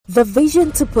The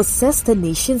vision to possess the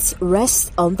nations rests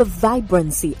on the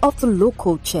vibrancy of the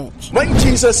local church. When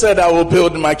Jesus said, I will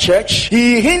build my church,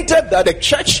 he hinted that the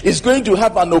church is going to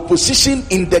have an opposition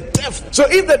in the devil. So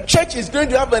if the church is going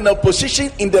to have an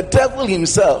opposition in the devil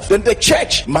himself, then the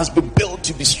church must be built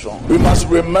to be strong. We must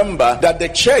remember that the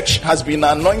church has been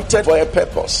anointed for a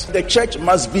purpose. The church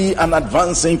must be an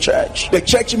advancing church. The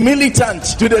church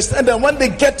militant to the extent that when they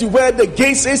get to where the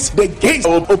gates is, the gates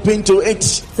will open to it.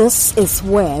 This is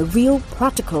where real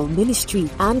practical ministry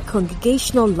and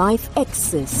congregational life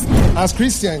exists. As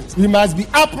Christians, we must be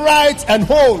upright and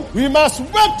whole. We must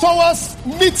work towards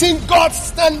meeting God's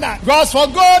standard. Because for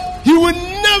God, He will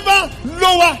never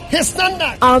lower His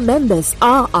standard. Our members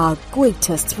are our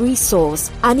greatest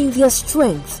resource, and in their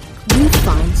strength, we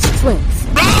find strength.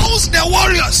 Rouse the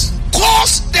warriors.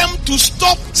 Cause them to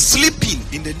stop sleeping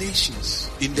in the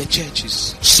nations, in the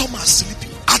churches. Some are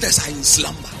sleeping, others are in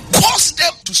slumber. Cause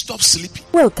them to stop sleeping.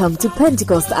 Welcome to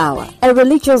Pentecost Hour, a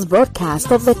religious broadcast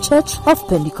of the Church of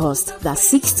Pentecost that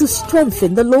seeks to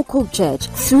strengthen the local church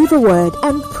through the word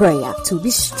and prayer to be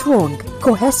strong,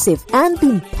 cohesive, and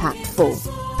impactful.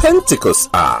 Pentecost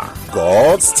Hour,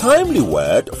 God's timely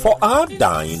word for our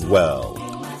dying world.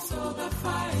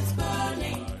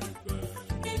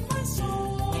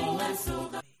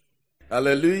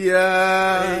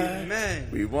 Hallelujah. Amen.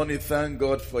 We want to thank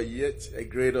God for yet a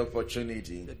great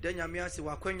opportunity to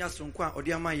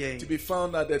be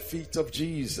found at the feet of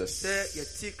Jesus.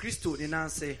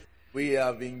 We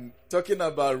have been talking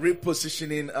about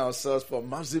repositioning ourselves for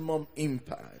maximum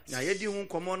impact. We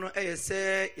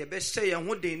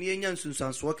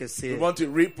want to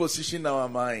reposition our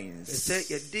minds.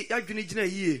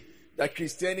 That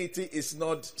Christianity is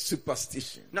not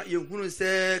superstition.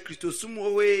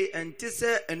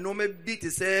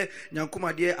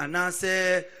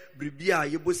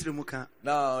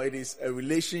 Now it is a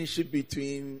relationship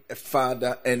between a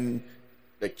father and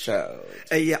the child.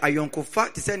 We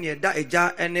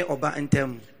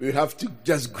have to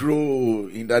just grow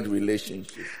in that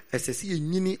relationship.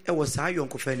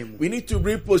 We need to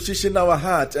reposition our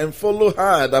heart and follow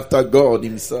hard after God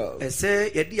Himself. We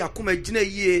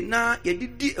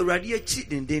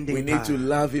need to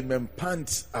love Him and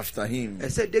pant after Him.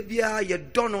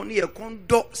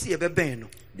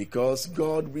 Because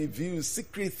God reveals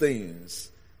secret things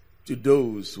to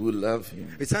those who love Him.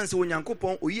 That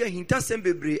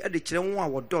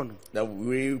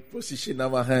we position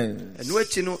our hands.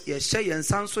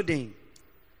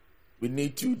 We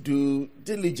need to do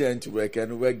diligent work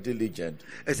and work diligent.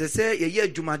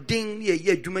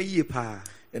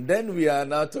 And then we are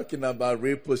now talking about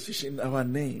repositioning our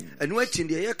name.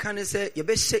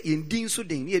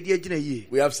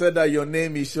 We have said that your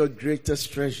name is your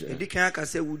greatest treasure. And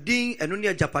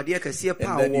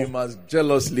then you must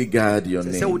jealously guard your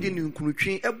name.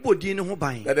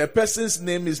 That a person's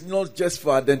name is not just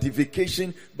for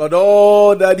identification, but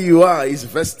all that you are is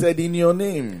vested in your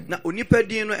name.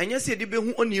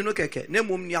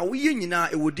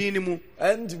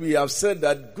 And we have said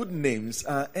that good names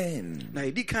are earned.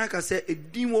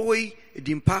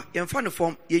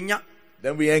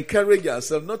 Then we encourage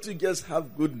ourselves not to just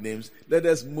have good names, let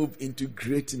us move into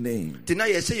great names.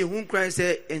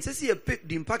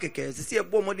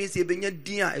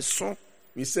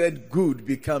 We said good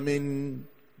becoming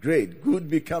great, good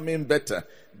becoming better.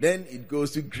 Then it goes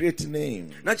to great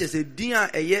name.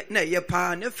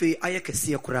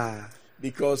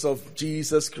 Because of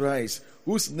Jesus Christ,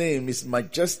 whose name is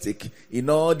majestic in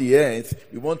all the earth,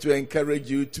 we want to encourage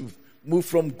you to move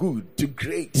from good to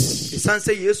great.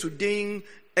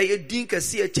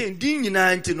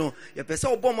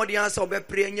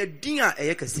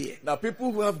 Now,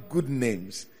 people who have good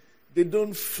names, they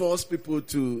don't force people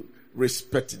to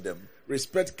respect them.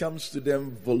 Respect comes to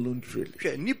them voluntarily.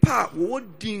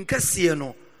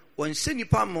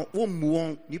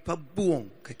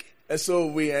 And so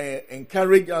we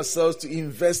encourage ourselves to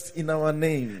invest in our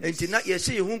name as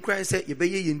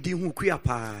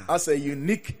a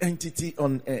unique entity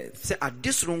on earth.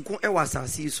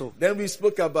 Then we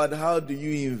spoke about how do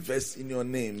you invest in your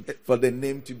name for the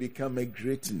name to become a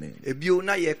great name. We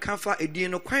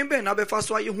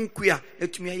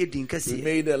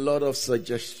made a lot of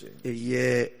suggestions. So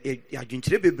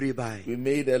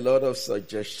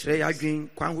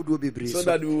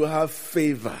that we will have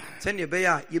favor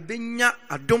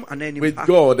with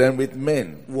God and with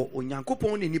men.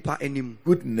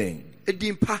 Good name.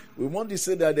 We want to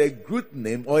say that a good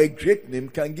name or a great name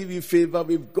can give you favor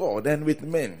with God and with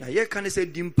men.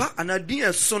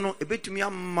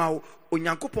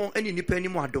 onyankopɔn ani nipa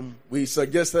anim adom. We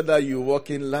suggested that you walk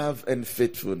in love and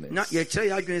faithfulness. Na ye kyerɛ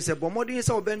ya adwene sɛ bɔmmɔden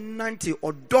sɛ wobɛnante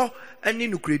ɔdɔ ne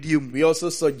nokoredie mu. We also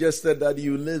suggested that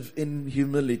you live in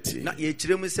humility. Na ye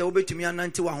kyerɛ mu sɛ wobɛtumi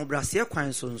anante wɔ ahobrɛaseɛ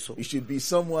kwan so nso. You should be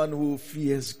someone who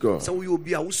fears God. Sɛ woyɛ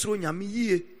obi a wosoro Nyame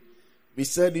yie. We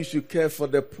said you should care for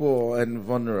the poor and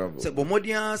vulnerable. Sɛ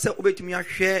bɔmmɔden sɛ wobɛtumi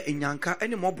ahwɛ enyanka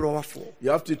ne mmɔborɔwafoɔ. You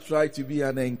have to try to be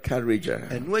an encourager.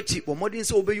 Ɛno akyi bɔmmɔden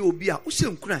sɛ wobɛyɛ obi a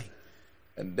wohyɛ nkuran.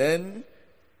 And then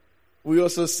we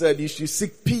also said you should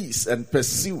seek peace and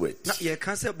pursue it. Na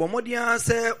yɛka sɛ bɔmmɔden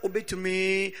sɛ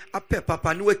wobɛtumi apɛ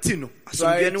papa ne wati no.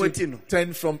 Try Asomdwoe ne wati to no.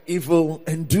 turn from evil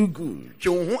and do good. Hwɛ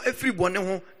wo ho afiri bɔne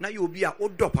ho na yɛ obi a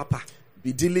wodɔ papa.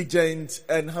 Be diligent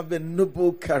and have a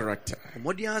noble character.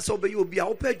 Bɔmmɔden sɛ wobɛyɛ obi a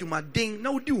wopɛ adwumaden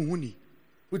na wodi wo ho ni.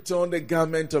 Put on the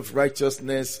garment of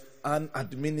righteousness and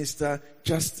administer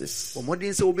justice.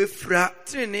 Bɔmmɔden sɛ wobɛfira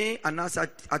tenenee anaasɛ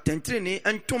atɛntenenee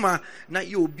ntoma na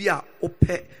yɛ obi a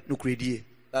wopɛ nokoredie.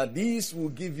 Now these will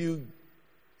give you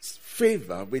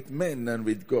favor with men and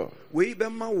with God. Wei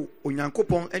bɛma wo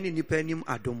onyankopɔn ne nipa anim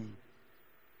adom.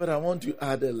 But I want to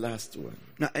add a last one.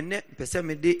 Na ɛnɛ mpɛ sɛ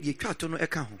mede yɛtwa to no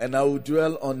ɛka ho. And I will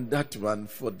dwell on that one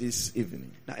for this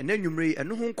evening. Na ɛnɛ nnwumere yi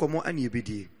ɛno ho nkɔmmɔ ane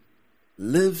yɛbɛdie.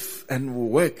 Live and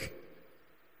work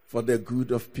for the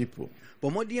good of people.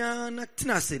 Bɔmmɔden na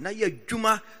tena ase na yɛ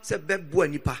adwuma sɛ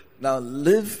bɛboa nipa. Now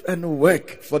live and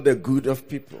work for the good of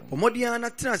people. Bɔmmɔden na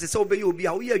tena ase sɛ wobɛyɛ obi a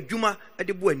woyɛ adwuma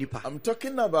de boa nipa. I'm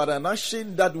talking about an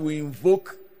action that will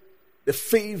invoke the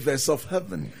favors of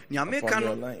heaven Nyame upon ka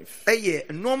your no life. ɛyɛ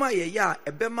nneɛma yɛyɛ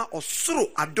a ɛbɛma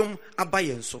ɔsoro adom aba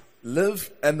yɛn so. Live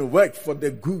and work for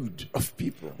the good of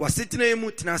people. Wasetena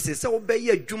mu tena ase sɛ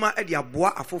wobɛyɛ adwuma de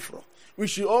aboa afoforɔ. We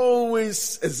should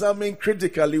always examine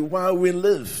critically why we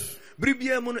live. Bere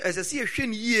biara mu no ɛsɛ sɛ yɛhwɛ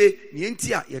no yie ne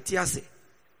yɛnti a yɛte ase.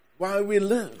 Why we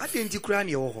live. Ade nti koraa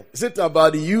ne yɛwɔ hɔ. Is it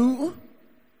about you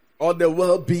or the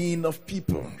well-being of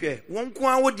people? Hwɛ wɔn nko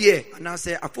ara wo deɛ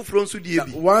anaasɛ afoforɔ nso deɛ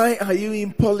bi. Why are you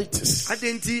in politics?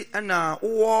 Ade nti ɛna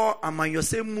wowɔ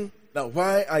amanyɔsɛm mu. Now,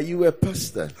 why are you a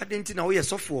pastor? Ade nti na woyɛ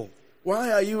sɔfoɔ.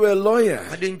 Why are you a lawyer?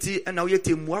 Ade nti ɛna woyɛ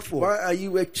temmuafoɔ. Why are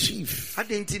you a chief?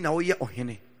 Ade nti na woyɛ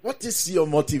ɔhene. What is your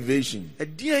motivation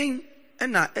Ɛdeɛn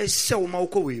ɛna ɛhyɛ wo ma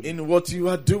wokɔ wei mu. in what you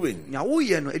are doing? Nea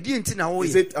woyɛ no ɛdeɛn nti na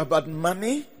Is woyɛ. it about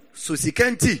money? So sika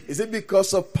nti Is it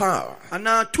because of power?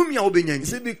 anaa tumi a wobɛnya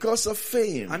Is nti it because of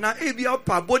fame? anaa ebi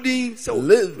wopɛ abɔden sɛ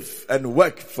Live and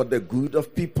work for the good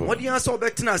of people. mmɔden sɛ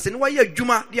wobɛtena ase na woayɛ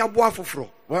adwuma de aboa afoforɔ.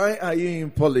 Why are you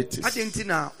in politics? Ade nti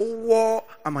na wowɔ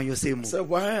amanyɔsɛm mu. So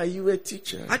why are you a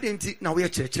teacher? Ade nti na woyɛ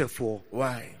kyerɛkyerɛfoɔ.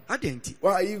 Why? Ade nti.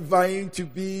 Why are you vying to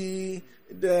be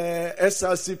the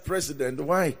SRC president?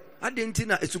 Why? Ade nti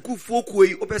na esukuufoɔ kuo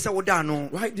yi wopɛ sɛ woda ano.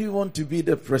 Why do you want to be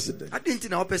the president? Ade nti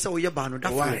na wopɛ sɛ woyɛ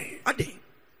baanodafoɔ. Why? Ade.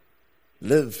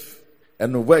 Live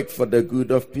and work for the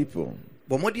good of people.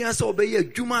 Bɔ mmɔden sɛ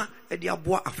wobɛyɛ adwuma de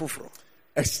aboa afoforɔ.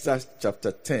 Esther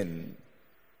chapter 10,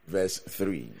 verse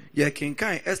 3.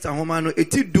 Yɛkenkan Esther nhoma no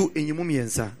ɛti du enyimu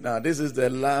mmiɛnsa. Now, this is the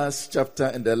last chapter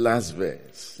and the last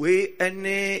verse Wei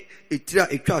ne etiri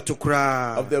a etwa ato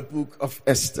koraa of the book of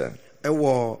Esther.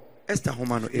 ɛwɔ Esther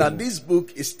nhoma no Now, emu. this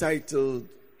book is titled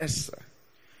Esther.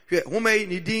 Hwɛ nhoma yi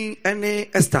ne din ne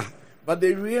Esther. But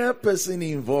the real person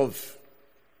involved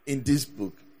in this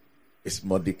book is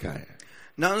Mordecai.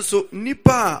 Nanso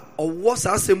nipa a ɔwɔ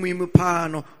saa asɛm yi mu paa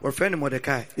no wɔfrɛ no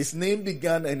Mordecai. His name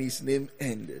began and his name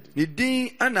ended. Ne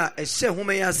din ana ɛhyɛ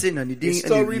nhoma yi ase na ne din His ɛna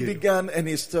story wie. began and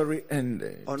his story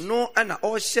ended. Ɔno ana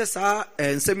ɔhyɛ saa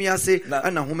nsɛm yi ase Now,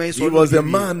 ana nhoma yi so he was the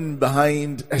wie. man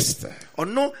behind Esther.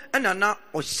 Ɔno ana na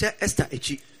ɔhyɛ Esther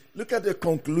akyi. Look at the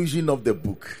conclusion of the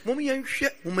book Mom yɛnhwɛ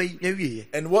nhoma yi na wie.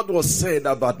 and what was said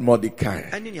about Mordecai.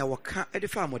 Ɛne nea wɔka de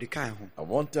fa Mordecai ho. I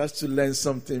want us to learn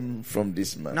something from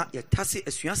this Na man. yɛtase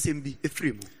asuasɛm bi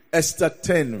efiri mu. Esther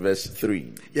 10, verse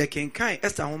 3. Yɛkenkan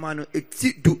Esther nhoma no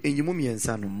eti du enyimu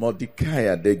mmiɛnsa no.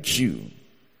 Mordecai, the Jew,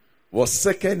 was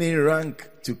second in rank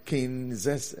to King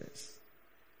Xerxes,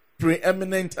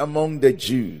 preeminent among the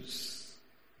Jews.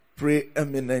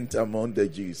 Preeminent among the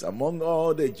Jews. Among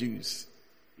all the Jews,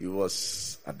 he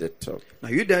was at the top. Na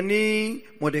Yudani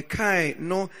Mordecai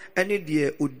no ɛne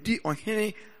deɛ odi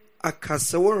ɔhene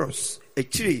Akasweros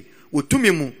akyiri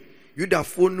wotumi mu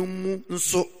Yudafoɔ no mu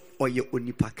nso ɔyɛ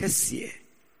onipa kɛseɛ.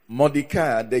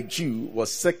 Mordecai, the Jew,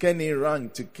 was second in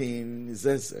rank to King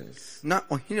Xerxes. Na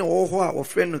ɔhene a ɔwɔ hɔ a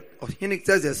wɔfrɛ no ɔhene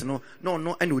Xerxes no na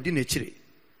ɔno ɛna odi n'akyiri.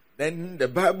 Then the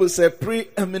Bible said,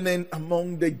 preeminent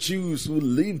among the Jews who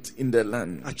lived in the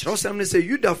land, Akyerɛwsɛm no sɛ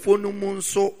Yudafoɔ no mu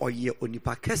nso ɔyɛ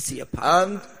onipa kɛseɛ paa.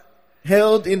 and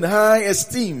held in high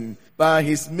esteem by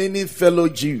his many fellow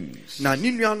Jews. Na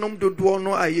ne nuanom dodoɔ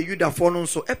no a ɛyɛ Yudafoɔ no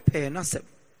nso ɛpɛɛ n'asɛm.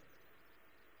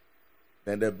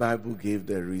 Then the Bible gave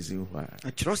the reason why.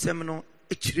 Kyerɛwsɛm no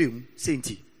kyerɛ mu sɛ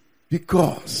nti.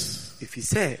 Because Ɛfiri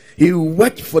sɛ he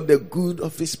worked for the good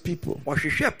of his people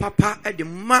ɔhwehwɛ papa de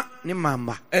ma ne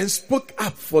mama. and spoke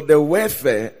up for the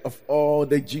welfare of all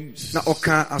the Jews. Na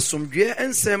ɔka asomdwoe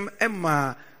nsɛm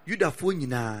ma Yudafoɔ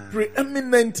nyinaa.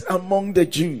 Preeminent among the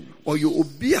Jews Ɔyɛ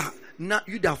obi a na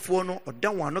Yudafoɔ no ɔda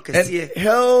wɔn ano and kɛseɛ.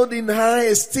 held in high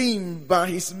esteem by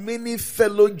his many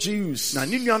fellow Jews. Na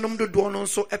ne nuanom dodoɔ no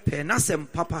nso pɛɛ n'asɛm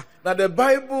papa. Now the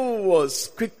Bible was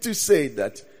quick to say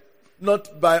that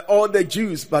not by all the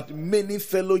Jews but many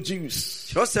fellow Jews.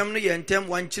 Kyerɛwsɛm no yɛ ntɛm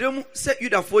wankyerɛ mu sɛ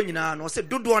Yudafoɔ nyinaa na ɔsɛ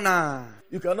dodoɔ naa.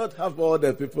 You cannot have all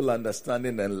the people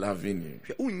understanding and loving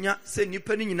you. Hwɛ wonya sɛ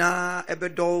nnipa no nyinaa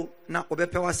ɛbɛdɔw na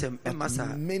ɔbɛpɛ w'asɛm ɛmma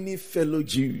saa. Many fellow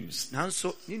Jews,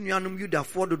 Nanso ne nuanom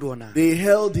Yudafoɔ dodoɔ naa. they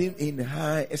held him in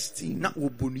high esteem. Na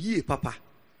wɔbɔ no yie papa.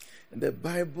 And the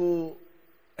Bible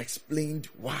explained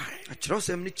why.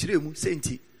 Kyerɛwsɛm no kyerɛ mu sɛ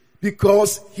nti.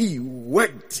 Because he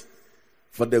worked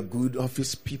for the good of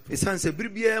his people Ɛsiane sɛ bere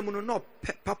biara mu no na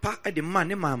ɔpɛ papa de ma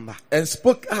ne mamba. and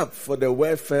spoke up for the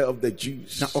welfare of the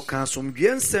Jews. Na ɔka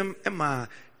asomdwoe nsɛm ma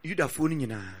Yudafoɔ no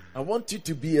nyinaa. I want you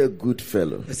to be a good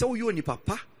fellow Ɛsɛ woyɛ onipa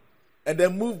pa and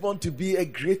then move on to be a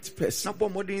great person. na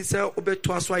bɔ mmɔden sɛ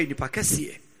wobɛtoa so ayɛ nipa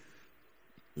kɛseɛ.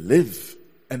 Live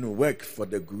and work for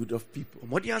the good of people.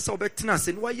 Mmɔden sɛ wobɛtena ase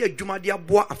na woayɛ adwuma de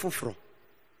aboa afoforɔ.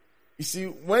 You see,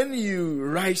 when you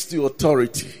rise to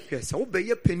authority, Hwɛ sɛ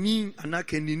wobɛyɛ panin anaa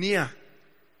kanini a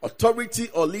authority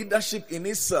or leadership in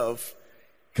itself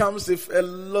comes with a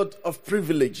lot of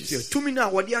privileges. tumi no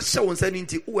a wɔde ahyɛ wo nsa no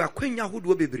nti wowɔ akwanya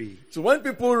ahodoɔ bebree. So when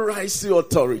people rise to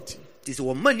authority, Nti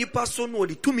sɛ wɔma nnipa so na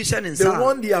wɔde tumi hyɛ ne they nsa a,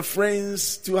 want their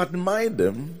friends to admire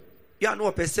them yɛ a na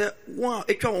wɔpɛ sɛ wɔn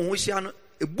a atwa wɔn ho hyia no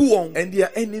ɛbu wɔn and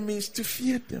their enemies to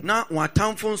fear them. na wɔn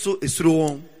atamfo nso ɛsuro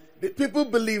wɔn. The people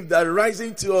believe that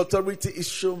rising to authority is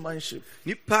showmanship.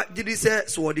 Nipa gye di sɛ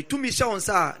sɛ wɔde tumi hyɛ wɔn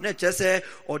nsa a na ɛkyerɛ sɛ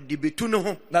ɔde betu ne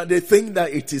ho. Now they think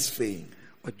that it is fame.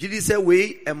 Ɔgye di sɛ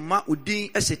wei ɛma odin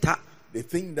ɛhyeta. They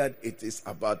think that it is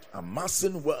about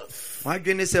amassing wealth. Wɔn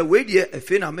adwene sɛ wei deɛ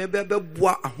afei na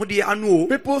mɛbɛboa ahodeɛ ano o.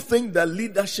 People think that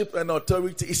leadership and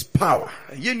authority is power.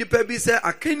 Ɛyɛ nipa bi sɛ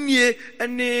akannie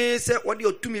ɛne sɛ wɔde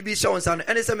ɔtumi bi hyɛ wɔn nsa no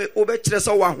ɛne sɛ wobɛkyerɛ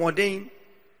sɛ ɔwɔ ahoɔden.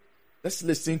 Let's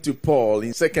listen to Paul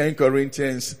in 2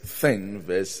 Corinthians 10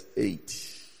 verse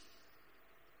 8.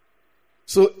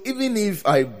 So even if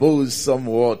I boast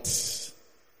somewhat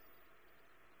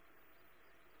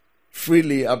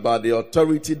freely about the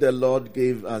authority the Lord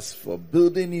gave us for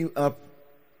building you up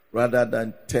rather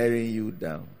than tearing you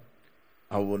down,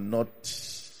 I will not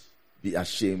be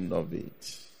ashamed of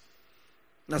it.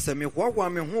 Na sɛ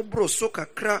mehoahoa me ho boro so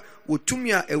kakra wɔ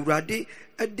tumi a Awurade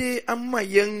de ama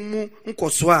yɛn mu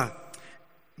nkɔso a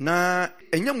na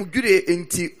ɛnyɛ mo dwere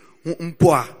enti ho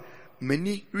mpo a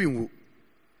m'ani renwu.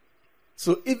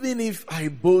 So even if I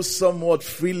boast somewhat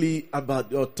freely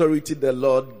about the authority the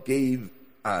Lord gave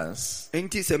us,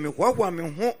 Enti sɛ mehoahoa me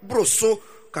ho boro so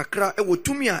kakra wɔ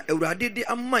tumi a Awurade de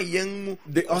ama yɛn mu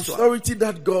the nkɔso a, authority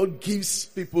that God gives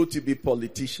people to be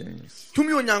politicians,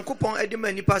 tumi Onyankopɔn de ma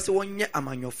nnipa sɛ wɔnyɛ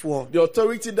amanyɔfoɔ, the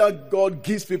authority that God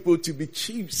gives people to be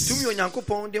chiefs, tumi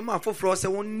Onyankopɔn de ma afoforɔ sɛ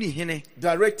wɔnni hene,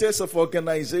 directors of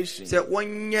organizations, sɛ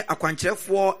wɔnyɛ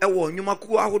akwankyerɛfoɔ wɔ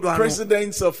nnwumakuo ahodoɔ ano,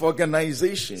 presidents of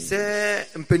organizations, sɛ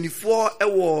mpanifoɔ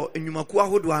wɔ nnwumakuo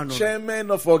ahodoɔ ano,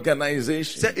 chairmen of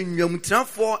organizations. sɛ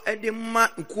nnwamtinafoɔ de ma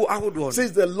nkuo ahodoɔ no.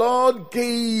 Says the Lord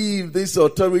gave this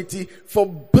authority for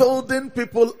building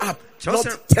people up, not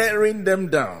tearing them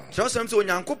down. Kyerɛwsɛm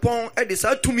sɛ Onyankopɔn de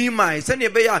saa tumi mae sɛnea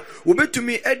ɛbɛyɛ a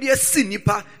wɔbɛtumi de asi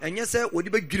nnipa ɛnyɛ sɛ wɔde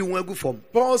bɛdwiri wɔn agu fam.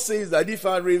 Paul says that if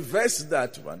I reverse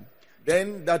that one,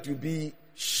 then that will be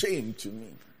shame to me.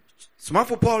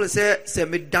 Somafo Paul sɛ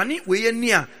medane wei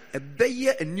ani a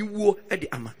ɛbɛyɛ aniwuo de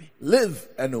ama me. Live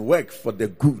and work for the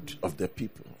good of the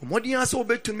people. Mmɔden a sɛ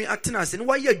wobɛtumi atena ase na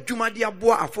woayɛ adwuma de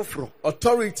aboa afoforɔ.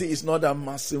 Authority is not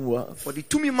amassing wealth. Wɔde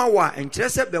tumi ma wɔ a ɛnkyerɛ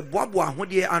sɛ bɛboaboa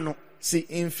ahodeɛ ano. See,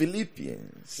 in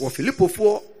Philippians Wɔ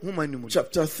Filipofoɔ nhoma no mu no,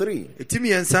 chapter 3, ɛtumi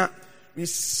yɛnsa we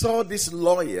saw this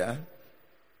lawyer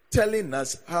telling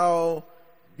us how,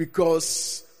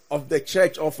 because of the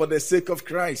church or for the sake of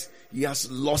Christ, he has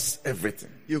lost everything.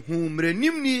 yɛhu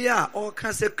mmaranimni a ɔka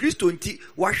sɛ Kristo nti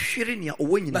wahwere nea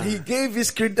ɔwɔ That he nyinaa. gave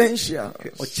his credentials,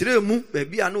 Ɔkyerɛ mu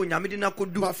baabi a na Onyame de no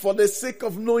akɔdu. but for the sake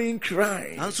of knowing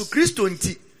Christ Nanso Kristo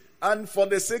nti and for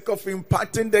the sake of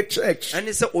impacting the church, ɛne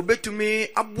sɛ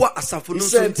ɔbɛtumi aboa asafo no he nso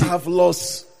said, nti. I have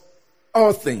lost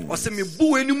all things. Ɔsɛ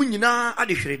mebu anim nyinaa ade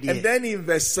And hweredeɛ. then in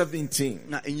verse 17,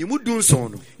 Na ɛnyimu du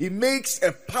nson no, he makes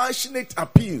a passionate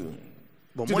appeal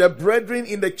bɔ to the brethren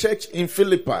in the church in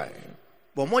Philippi.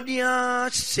 mmɔden a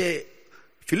hyɛ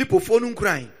Filipofoɔ no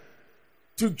nkuran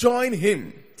to join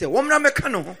him sɛ wɔmmra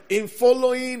mɛka no ho in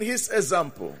following his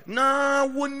example. na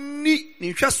wɔnni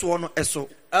ne nhwɛsoɔ no ɛso.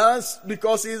 As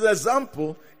because his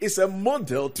example is a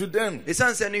model to them.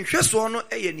 ɛsiane sɛ ne nhwɛsoɔ no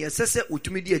ɛyɛ nea ɛsɛ sɛ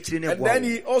wɔtumi di akyire no And ɛboa then wo.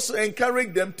 he also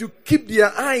encouraged them to keep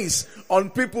their eyes on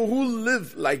people who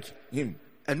live like him.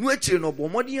 ɛno akyire no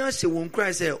ɔbɔ mmɔden ahyɛ wɔn nkuran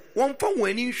sɛ wɔmfa wɔn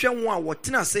ani nhwɛ wɔn a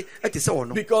wɔtena ase ɛte sɛ wɔn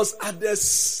no. Because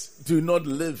others do not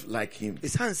live like him.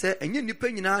 ɛsiane sɛ ɛnyɛ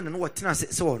nnipa nyinaa na no wɔtena ase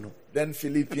sɛ wɔn no. Then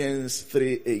Philippians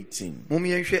 3:18. Mom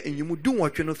yɛnhwɛ nyimu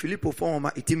dunwɔtwe no Filipo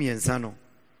fɔwɔma ɛti mmiɛnsa no.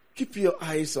 Keep your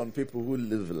eyes on people who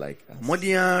live like us.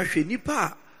 Mmɔden hwɛ nnipa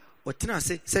a wɔtena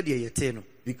ase sɛdeɛ yɛte no.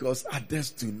 Because others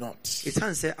do not.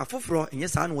 ɛsiane sɛ afoforɔ ɛnyɛ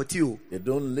saa na wɔte o. They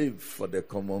don't live for the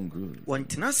common good.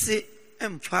 wɔntena ase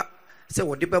ɛmfa sɛ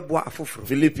wɔde bɛboa afoforɔ.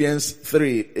 Philippians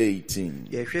 3:18.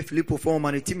 yɛhwɛ Filipo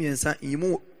fɔwɔma no ɛti mmiɛnsa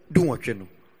nyimu dunwɔtwe no.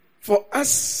 For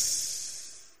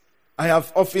us, I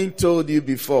have often told you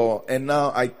before, and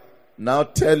now I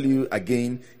tell you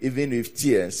again, even with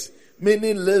tears,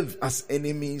 many live as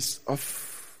enemies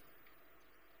of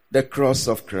the cross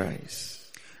of Christ.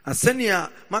 Asɛnea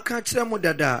maka kyerɛ mo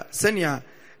dada sɛnea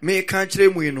meka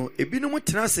kyerɛ mu yi no ebinom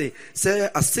tena ase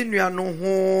sɛ asɛnnua no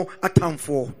ho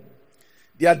atamfoɔ.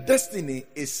 Their destiny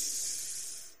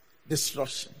is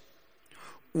destruction.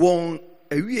 wɔn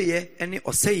awieɛ ne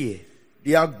ɔsɛeɛ.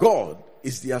 Their God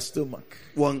is their stomach.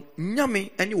 wɔn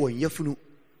nyame ne wɔn yafunu.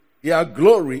 Their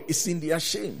glory is in their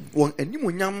shame. wɔn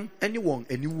animuonyam ne wɔn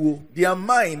aniwuo. Their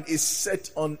mind is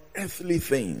set on earthly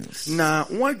things. na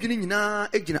wɔn adwene nyinaa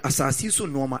gyina asase yi so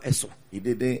nneɛma ɛso. He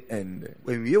didn't end.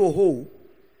 wɔnwie wɔ hɔ o.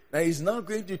 Now he's now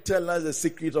going to tell us the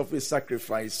secret of his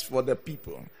sacrifice for the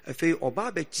people. afei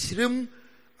ɔbaa bɛkyerɛm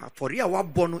afɔre a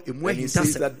wabɔ no emu And he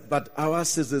says ahintasɛm. that, but our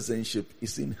citizenship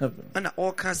is in heaven. ɛna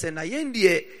ɔka sɛ na yɛn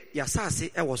deɛ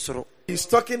yɛasase wɔ soro. He's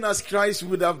talking as Christ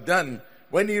would have done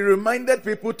when he reminded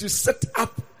people to set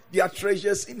up their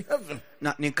treasures in heaven.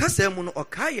 na ne nkasa mu no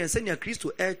ɔkaa yɛn sɛnea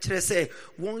Kristo ɛkyerɛ sɛ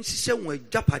wɔn hyehyɛ wɔn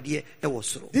agyapadeɛ wɔ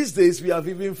soro. These days we have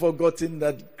even forgotten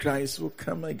that Christ will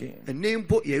come again. ɛnɛ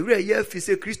mpo yɛwerɛ yɛ afi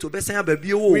sɛ Kristo bɛsan aba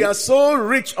bio o. We are so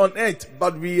rich on earth,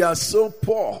 but we are so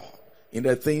poor in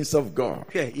the things of God.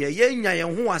 hwɛ yɛyɛ nya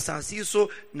yɛn ho wɔ asase yi so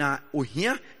na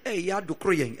ohia ɛyɛ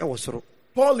adokoro yɛn wɔ soro.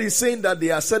 Paul is saying that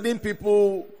there are certain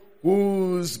people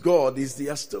whose God is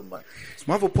their stomach.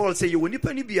 Somafo Paul sɛ yɛwɔ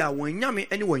nnipa no bi a wɔn nyame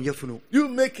ne wɔn yafunu. You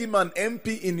make him an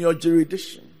MP in your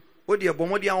jurisdiction. wodeɛ bɔ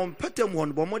mmɔden a wɔmpɛtɛ mu hɔ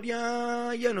no bɔ mmɔden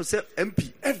a yɛ no sɛ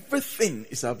MP. Everything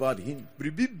is about him.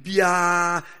 biribi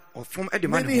biara ɔfom de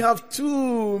ma Many ne ho. have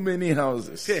too many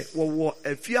houses. hwɛ wɔwɔ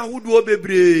afie ahodoɔ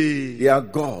bebree. Their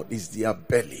God is their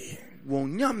belly.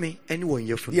 wɔn nyame ne wɔn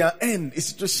yafunu. Their end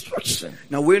is destruction.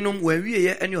 na weinom wɔn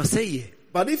awieɛ ne ɔsɛeɛ.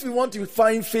 But if you want to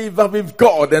find favor with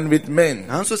God and with men,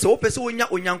 nanso sɛ wopɛ sɛ wonya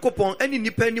onyankopɔn ne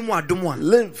nnipa anim adom a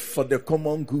live for the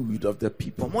common good of the bɔ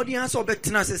people. mmɔden a sɛ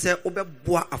wobɛtena ase sɛ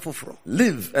wobɛboa afoforɔ.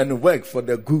 Live and work for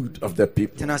the good of the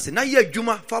people. tena ase na yɛ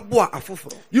adwuma fa boa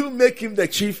afoforɔ. You make him the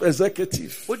chief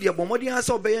executive. wodeɛ bɔ mmɔden a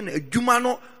sɛ wobɛyɛ no adwuma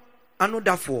no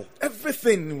anodafoɔ.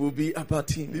 Everything will be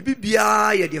about him. biribi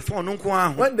biara yɛ deɛ fa ɔno nko ara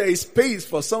ho. When there is space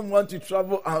for someone to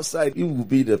travel outside, he will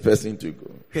be the person to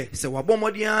go. hwɛ sɛ wabɔ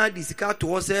mmɔden a de sika ato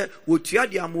hɔ sɛ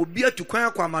wɔtua deɛ ama obi atu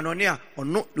kwan akɔ amanɔne a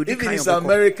ɔno na ɔdi If kan it is yɛ bɔkɔ.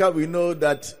 America, we know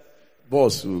that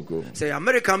boss will go. sɛ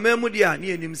America man mu deɛ a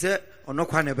ne yɛnim sɛ ɔno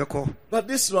kwan na ɛbɛkɔ. But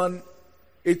this one,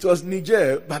 it was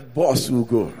Niger, but boss will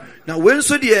go. na wei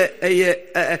nso deɛ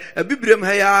ɛyɛ abibirem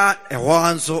ha yi a ɛhɔ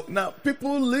ara nso. Now,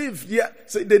 people live there,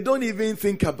 so they don't even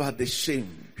think about the shame.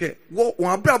 hwɛ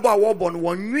wɔn abrabɔ a wɔbɔ no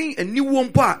wɔn nwen aniwuo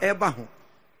mpo a ɛreba ho.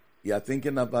 They are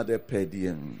thinking about the per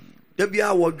diem. da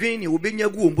biara wɔdwen nea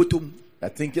wɔbɛnya gu wɔn bɔtɔ mu. They are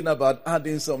thinking about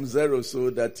adding some zeros so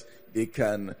that they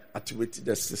can activate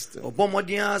the system. ɔbɔ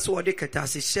mmɔden a sɛ wɔde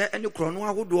kɛtɛasehyɛ ne korɔno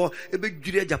ahodoɔ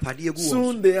ɛbɛdwiri agyapadeɛ gu wɔn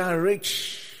Soon they are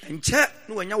rich, so. nkyɛ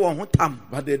na wɔanya wɔn ho tam.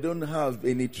 but they don't have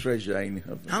any treasure in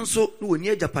heaven. nanso na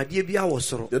wɔnni agyapadeɛ biara wɔ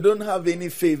soro. They don't have any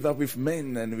favor with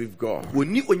men and with God.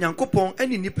 wɔnni onyankopɔn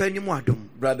ne nnipa anim adom.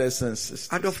 Brothers and sisters,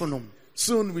 adɔfo nom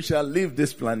soon we shall leave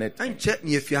this planet nkyɛ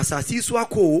ne afi asase yi so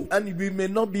akɔ o. and we may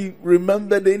not be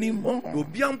remembered anymore. na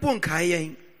obia mpo nkae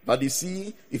yɛn. But you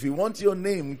see, if you want your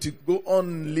name to go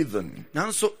on living,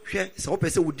 nanso hwɛ sɛ wopɛ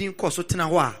sɛ wo din kɔ so tena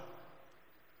hɔ a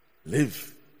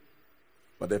live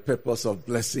for the purpose of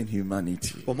blessing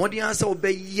humanity. bɔ mmɔden a sɛ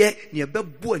wobɛyɛ nea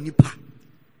ɛbɛboa nnipa.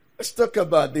 Let's talk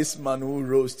about this man who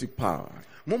rose to power.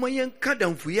 momma yɛnka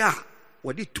damfoyi a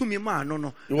wɔde tumi maa no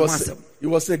no He ho was, asɛm. he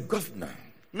was a governor.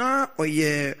 na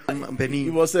ɔyɛ He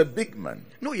mpanin was a big man.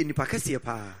 na ɔyɛ nipa kɛseɛ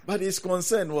paa. But his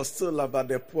concern was still about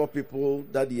the poor people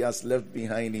that he has left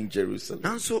behind in Jerusalem.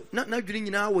 nanso na n'adwene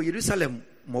nyinaa wɔ Yerusalem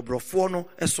mmɔborɔfoɔ no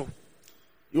so.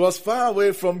 He was far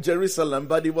away from Jerusalem,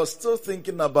 but he was still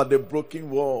thinking about the broken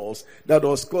walls that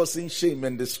was causing shame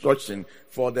and destruction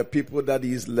for the people that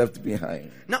he's left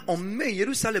behind. Na omme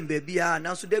Jerusalem bebia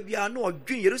na so da bia na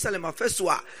odwen Jerusalem afeso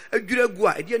a adwiregu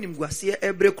a ede animguase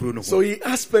ebre kuro no. So he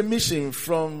asked permission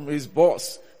from his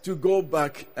boss to go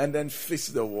back and then fix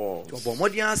the walls. Now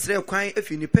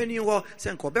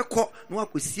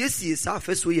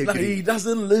he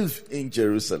doesn't live in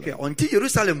Jerusalem.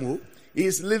 He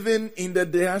is living in the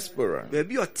diaspora. He's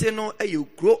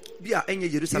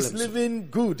living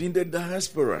good in the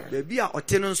diaspora.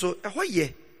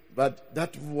 But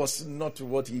that was not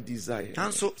what he desired. He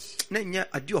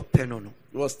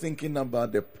was thinking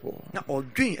about the poor.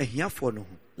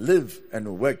 Live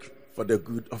and work for the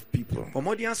good of people.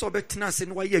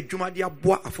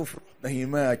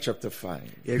 Nehemiah chapter 5.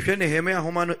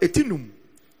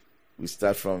 We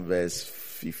start from verse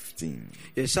 15.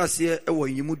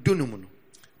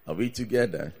 Are we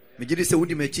together?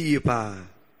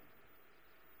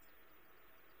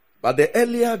 But the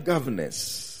earlier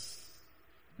governors,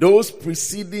 those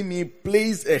preceding me,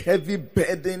 placed a heavy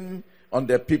burden on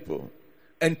the people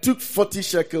and took 40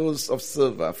 shekels of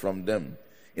silver from them,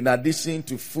 in addition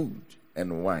to food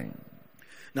and wine.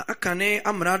 Na akane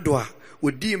amrado a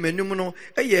odi manum no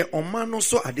eye oma no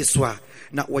so adesoa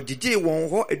na wogege won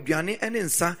ho aduane ene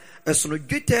nsa esono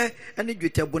dwete ene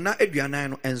dwetebuna aduanan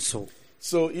no enso.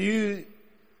 So you,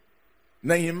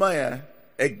 Nehemiah,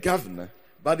 a governor,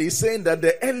 but he's saying that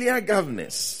the earlier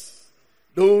governors,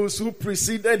 those who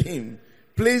preceded him,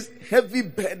 placed heavy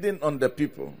burden on the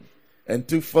people and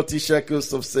took 40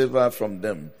 shekels of silver from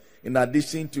them, in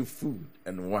addition to food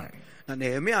and wine. Na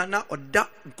Nehemiah na oda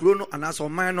krono anaso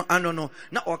man no ano no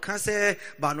na oka se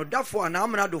ba no dafo ana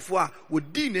amradofo a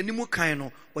wodi nanimu kan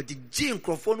no ogege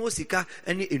nkrofo no sika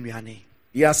ene enuane.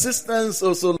 The assistants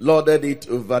also lorded it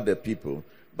over the people,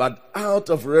 but out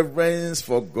of reverence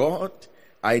for God,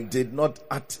 I did not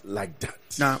act like that.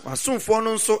 Na asomfo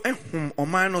no so ehum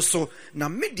oman no so na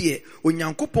medie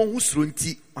onyankopon husuro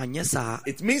nti anye saa.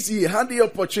 It means he had the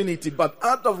opportunity, but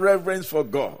out of reverence for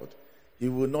God, he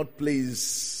will not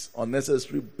place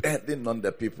unnecessary burden on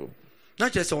the people. Na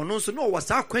chese ono so no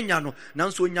wasa kwanya no na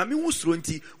nso onyame husuro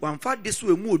nti wamfa de so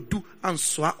emu odu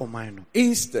ansoa oman no.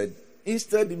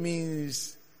 Instead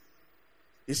means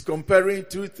he's comparing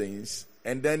two things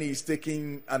and then he's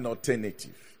taking an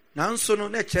alternative. Nanso no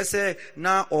na chese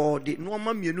na odi no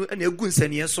ma mienu na egu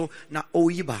nsanie so na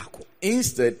oyi baako.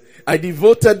 Instead, I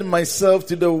devoted myself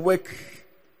to the work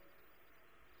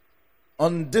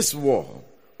on this wall.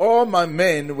 All my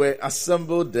men were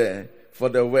assembled there for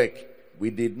the work. We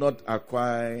did not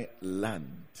acquire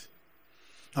land.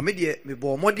 Amedie me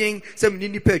bo modern se me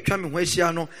nipa atwa me ho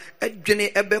ahia no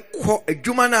edwene ebekọ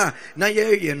adwuma na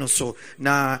ye no so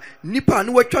na nipa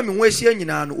no watwa me ho ahia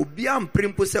nyina no obi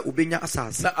amprempo se obenya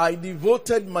asase. Now I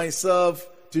devoted myself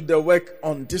to the work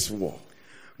on this wall.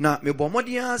 Na me bo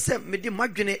modern se me de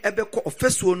madwene ebekọ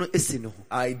ofesuo no esi no.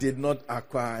 I did not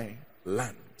acquire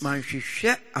land. Man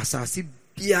hwehwe asase.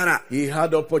 He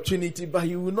had opportunity, but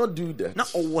he will not do that. No,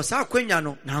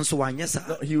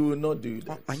 he will not do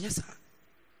that.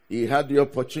 He had the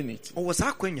opportunity.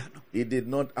 He did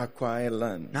not acquire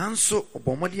land.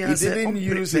 He didn't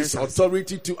use his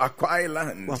authority to acquire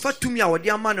land.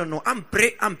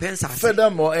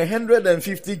 Furthermore,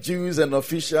 150 Jews and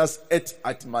officials ate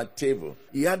at my table.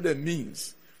 He had the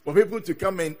means for people to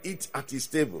come and eat at his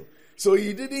table. So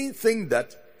he didn't think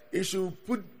that he should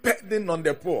put burden on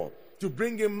the poor to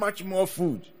bring him much more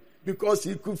food, because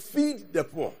he could feed the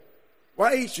poor.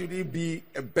 Why should he be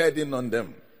a burden on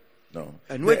them? No.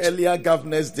 And the earlier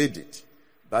governors did it.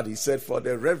 But he said, for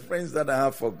the reverence that I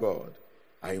have for God,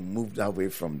 I moved away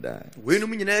from that.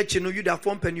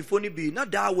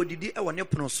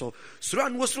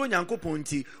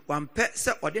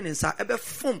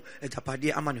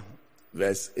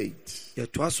 Verse 8.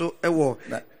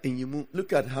 Now,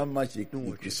 look at how much he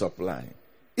could supply.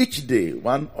 Each day,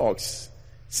 1 ox,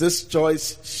 6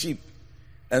 choice sheep,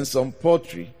 and some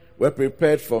poultry were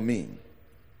prepared for me.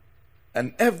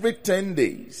 And every 10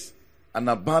 days, an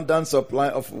abundant supply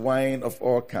of wine of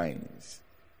all kinds.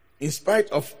 In spite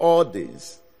of all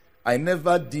this, I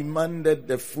never demanded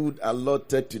the food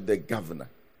allotted to the governor.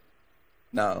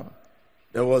 Now,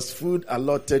 there was food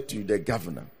allotted to the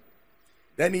governor.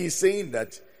 Then he's saying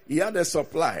that he had a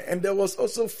supply, and there was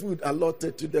also food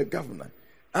allotted to the governor.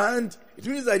 And it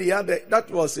means that that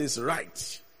was his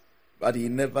right. But he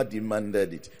never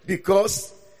demanded it,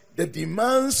 because the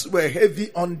demands were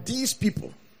heavy on these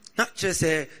people. Not just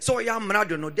say so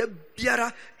yamrado no de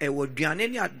biara e woduane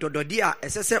ni adodode a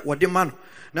esese wode ma no.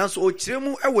 Na so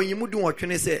ochiremu e wonyimu du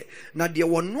wotwene se na de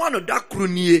wono ano da kro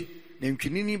nie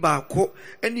ntwinini baako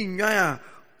ene nwan a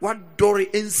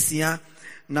wadɔre nsia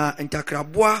na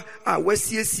ntakraboa a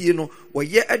wasiesie no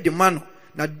wɔyɛ edema no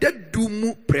na dadu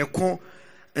mu preko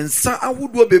nsa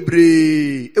ahodoɔ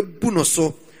bebree ebu no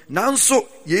so nanso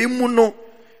yei mu no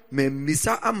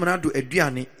memisa amrado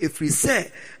aduane efiri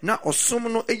sɛ na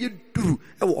ɔsom no eye duru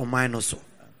ɛwɔ ɔman no so.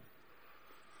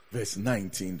 Verse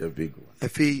 19, the big one.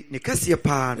 Afei ne kɛseɛ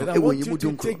paa no And I ɛwɔ want you yimu to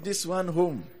dunko. take this one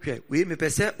home. Hwɛ wei mepɛ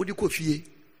sɛ wode kɔ fie.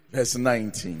 Verse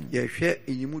 19. Yɛhwɛ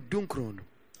yimu dunkron no.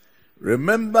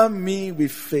 Remember me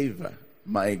with favor,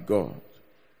 my God,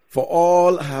 for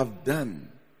all I have done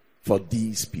for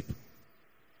these people.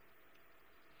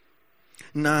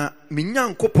 Na me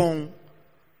Nyankopɔn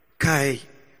kae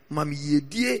ma me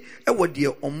yedie ɛwɔ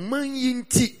deɛ ɔman yi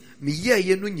nti me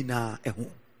yɛɛyɛ no nyinaa ɛho.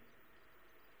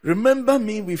 Remember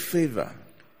me with favor,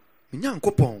 Me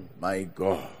Nyankopɔn my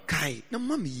God, kae na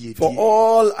ma me for yedie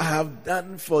all I have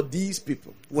done for these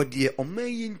people. wɔ deɛ ɔman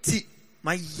yi nti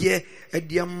mayɛ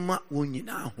ɛde ama wɔn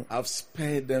nyinaa ho. I've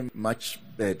spared them much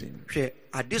burden. Hwɛ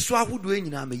adeso ahodoɔ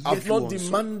nyinaa me yɛ I've fi not wɔn so.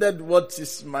 demanded what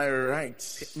is my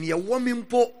right, Nea ɛwɔ me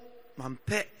mpo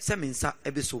mampɛ sɛ me nsa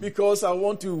ɛbɛso mu. because I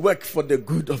want to work for the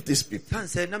good of these people. Kan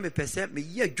sɛ na mepɛ sɛ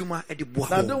meyɛ adwuma ɛde boa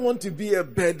And I don't wɔn. want to be a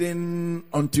burden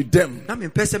unto them. Na mempɛ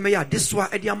sɛ mɛyɛ adesoa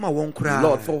ɛde ama wɔn koraa.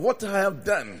 Lord, for what I have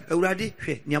done, Awurade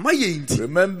hwɛ nea mayɛ nti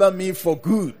remember me for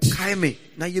good. kae me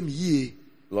na yɛ me yie.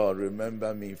 Lord,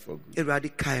 remember me for good. Awurade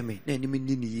kae me na anim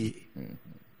nni ne yie.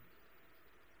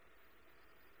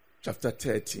 Chapter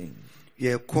 13,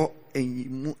 Yɛkɔ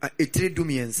mu etire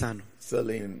dumiɛnsa no. still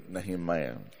in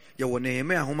Nehemiah, Yɛwɔ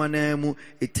Nehemia nhoma no mu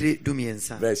etire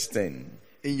dumiɛnsa. verse 10.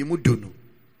 Enyimu du no.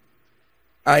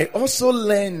 I also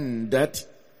learned that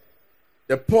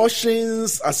the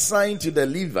portions assigned to the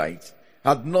Levites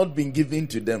had not been given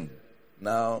to them.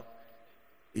 Now,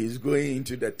 he's going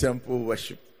into the temple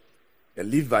worship. The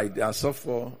Levite, they are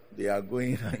suffering, they are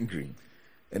going hungry.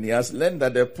 And he has learned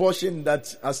that the portion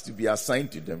that has to be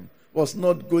assigned to them was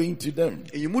not going to them.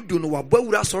 Enyimu du no wabɔ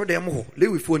awura asɔre dɛm hɔ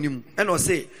Lewifoɔ nim. Ɛna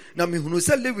ɔse na mehunu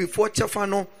sɛ Lewifoɔ kyɛfa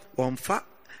no wɔmfa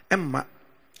ɛmma.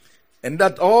 And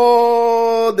that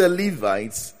all the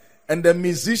Levites and the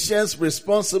musicians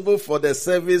responsible for the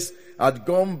service had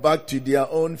gone back to their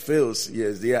own fields.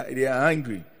 Yes, they are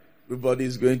hungry. Everybody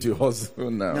is going to hustle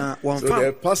now. So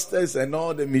the pastors and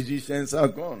all the musicians are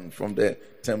gone from the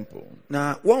temple.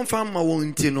 Na wɔmfa mma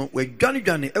wɔn nti no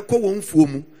wɔadwanedwane ɛkɔ wɔn fuo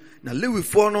mu. Na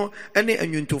Lewifoɔ no ɛne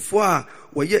anwontofoɔ a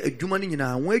wɔyɛ adwuma no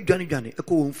nyinaa wɔn adwanedwane ɛkɔ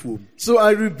wɔn fuo mu. So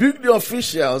I rebuked the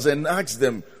officials and asked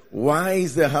them, why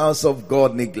is the house of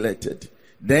God neglected?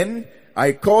 Then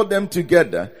I called them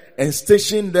together and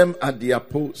stationed them at their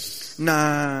posts.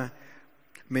 Na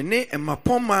mene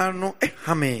mmapɔmma no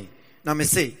ɛhame na me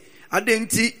se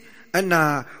adenti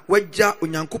ɛna wagya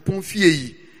Onyankopɔn fie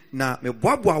yi na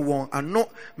meboaboa wɔn ano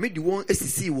mede wɔn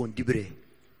asisi wɔn dibere.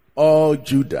 All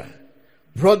Judah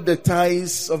brought the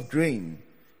tithes of grain,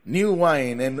 new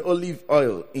wine, and olive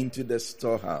oil into the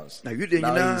storehouse. Na Judah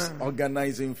Now he's nyinaa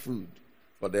organizing food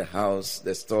for the house,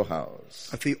 the storehouse.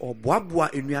 afei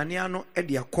ɔboaboa nnuane ano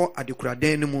de akɔ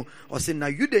adekoradan no mu. Ɔse na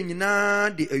Yuda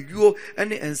nyinaa de ayuo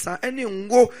ne nsa ne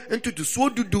ngo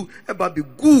ntotosoɔ dudu ba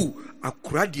bɛguu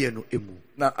akoradeɛ no mu.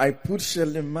 Now I put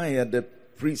Shelemiah the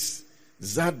priest,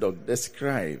 Zadok the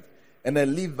scribe, and a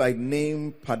Levite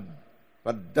named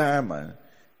Padama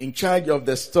in charge of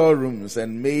the storerooms,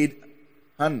 and made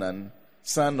Hanan,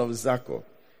 son of Zakor,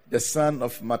 the son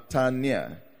of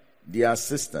Mattaniah, the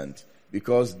assistant,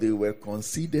 because they were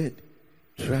considered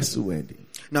trustworthy.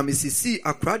 Na misisi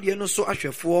akoradeɛ no so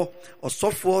ahwɛfoɔ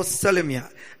ɔsɔfoɔ Selemia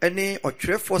ne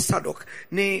ɔtwerɛfoɔ Sadok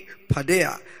ne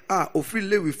Padea a ofiri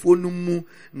Lewifoɔ no mu,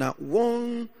 na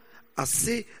wɔn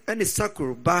ase ne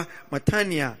Sakur ba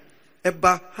Matania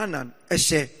ɛba Hanan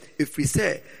ɛhyɛ ɛfiri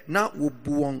sɛ na wɔbu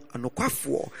wɔn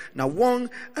anokwafoɔ, na wɔn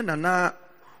na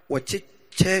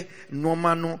wɔkyekyɛ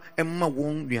nneɛma no ma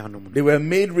wɔn nuanom no. They were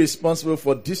made responsible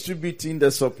for distributing the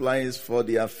supplies for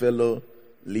their fellow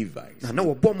Levites. Na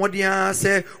wɔbɔ mmɔden ara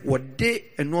sɛ wɔde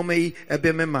nneɛma yi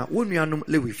ɛbɛmɛma wɔn nuanom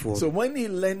Lewifoɔ. So when he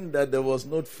learned that there was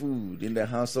not food in the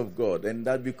house of God, and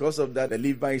that because of that the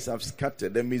Levites have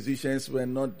scattered, the musicians were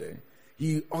not there,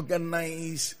 he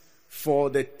organized for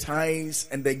the tithes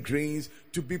and the grains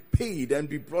to be paid and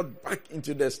be brought back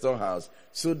into the storehouse,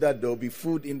 so that there will be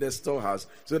food in the storehouse,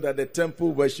 so that the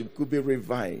temple worship could be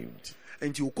revived.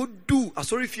 Enti okodu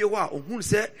asɔre fie hɔ a ohun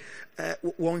sɛ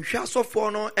wɔn hwɛ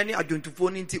asɔfoɔ no ne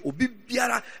adwontofoɔ no nti obi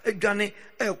biara adwane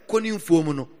ɛkɔ ne mfuo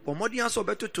mu no wɔmmɔden asɔ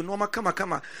bɛtoto nneɛma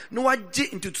kamakama na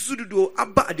wagye ntotoso dodoɔ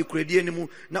aba adekoradeɛ no mu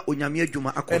na onyame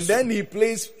adwuma akɔ And so. then he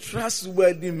placed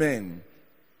trustworthy men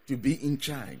to be in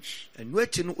charge. And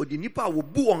which no odi nipa wo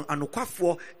bu on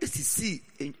anokwafo esisi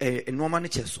enoma ne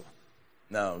cheso.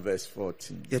 Now verse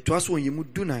 14. Ye to aso yemu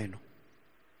dunan no.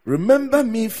 Remember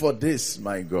me for this,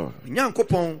 my God.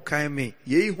 Nyankopon kan me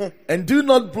ye ho. And do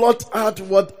not blot out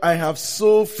what I have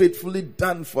so faithfully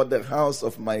done for the house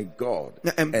of my God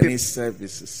and his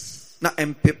services. Na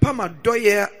empepa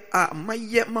madoye a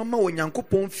maye mama wo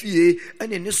Nyankopon fie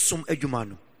ene ne som adwuma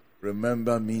no.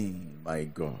 Remember me, my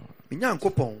God.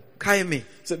 Nyankopon kan me.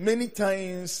 So many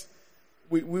times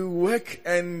we work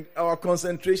and our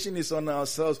concentration is on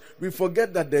ourselves. We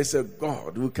forget that there's a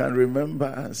God who can remember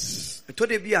us. The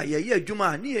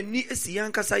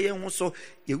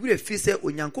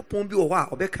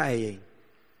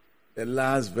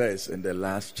last verse in the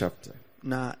last chapter.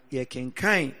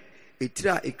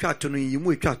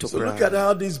 So look at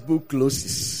how this book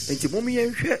closes.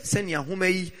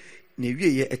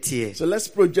 So let's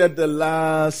project the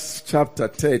last chapter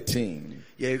 13.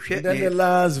 And then the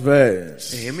last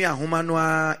verse. I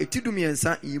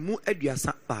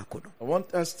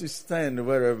want us to stand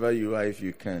wherever you are if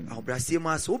you can.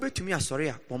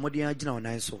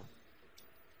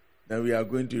 Then we are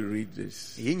going to read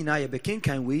this.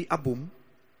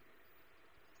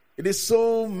 It is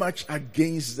so much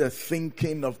against the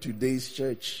thinking of today's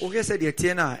church. The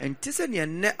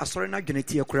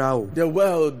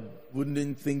world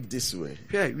wouldn't think this way.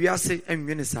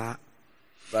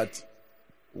 But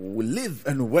we live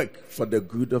and work for the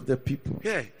good of the people.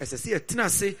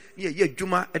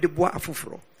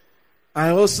 I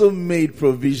also made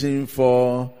provision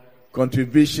for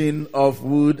contribution of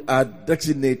wood at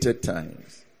designated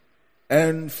times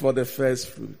and for the first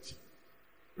fruit.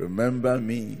 Remember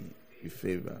me with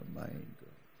favor, my God.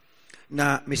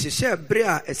 Na mehyehyɛ bere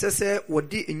a ɛsɛ sɛ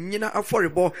wɔde nyina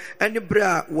afɔrebɔ ɛne bere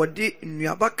a wɔde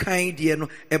nnuaba kan deɛ no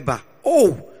ɛba.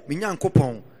 Me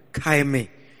Nyankopɔn kae me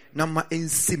na ma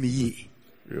ensi me yie.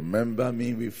 Remember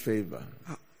me with favor.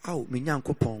 Me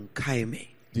Nyankopɔn kae me.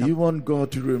 Do you want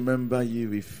God to remember you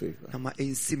with favor? Na ma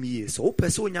ensi me yie. So wopɛ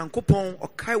sɛ Onyankopɔn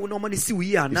ɔkae wo na ɔma ne si wo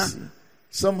yie ana?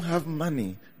 Some have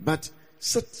money, but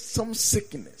some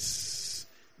sickness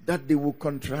that they will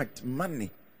contract, money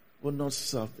will not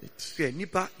solve it.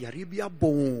 Nipa yare bi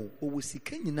abɔ wo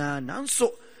sika nyinaa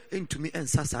nanso entumi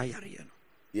ensa saa yare no.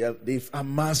 Yeah, they've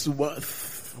amassed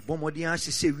wealth.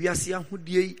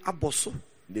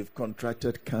 They've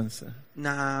contracted cancer.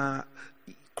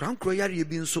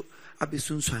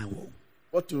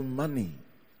 What will money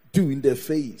do in the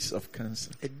face of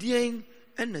cancer?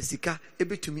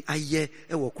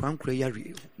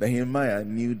 Nehemiah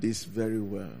knew this very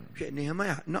well.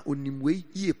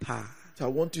 So I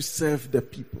want to serve the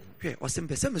people.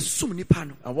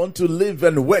 I want to live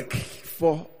and work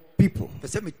for people. And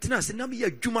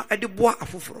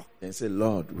say,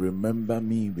 Lord, remember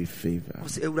me with favor. I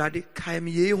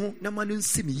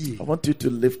want you to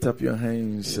lift up your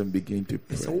hands and begin to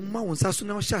pray.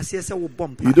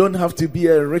 You don't have to be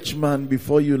a rich man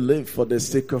before you live for the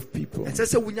sake of people.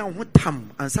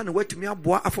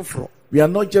 We are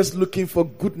not just looking for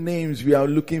good names, we are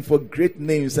looking for great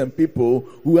names and people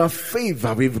who have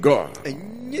favor with God.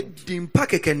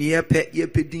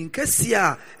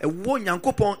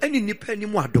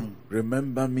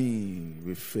 Remember me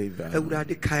with favor.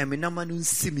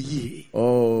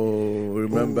 Oh,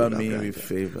 remember me with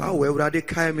favor.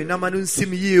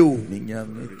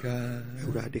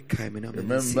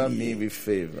 Remember me with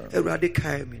favor.